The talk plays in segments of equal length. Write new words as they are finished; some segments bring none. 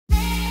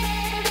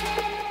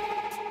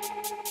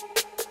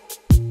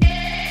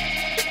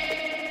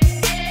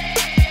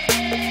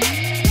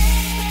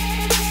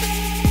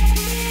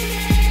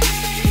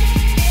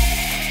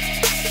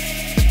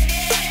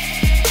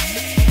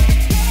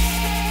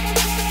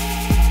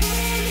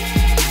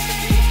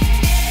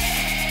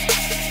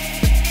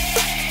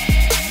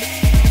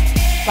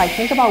like,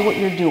 think about what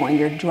you're doing.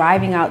 You're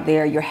driving out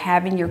there, you're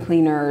having your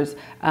cleaners,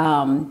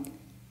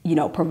 you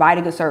know, provide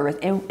a good service.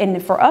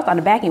 And for us on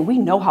the back end, we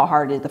know how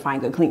hard it is to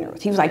find good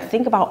cleaners. He was like,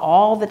 think about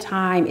all the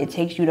time it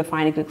takes you to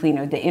find a good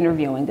cleaner, the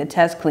interviewing, the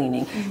test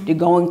cleaning, the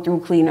going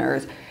through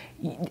cleaners.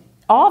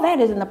 All that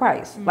is in the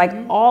price. Like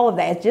all of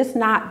that. It's just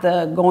not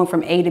the going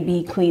from A to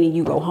B cleaning,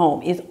 you go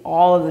home. It's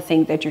all of the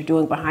things that you're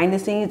doing behind the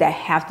scenes that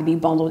have to be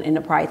bundled in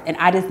the price. And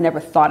I just never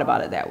thought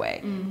about it that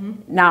way.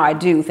 Now I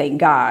do, thank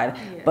God.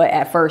 Yeah. But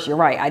at first, you're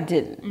right, I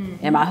didn't.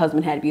 And my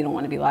husband had to be the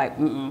one to be like,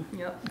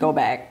 go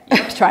back,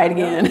 try it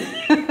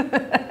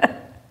again.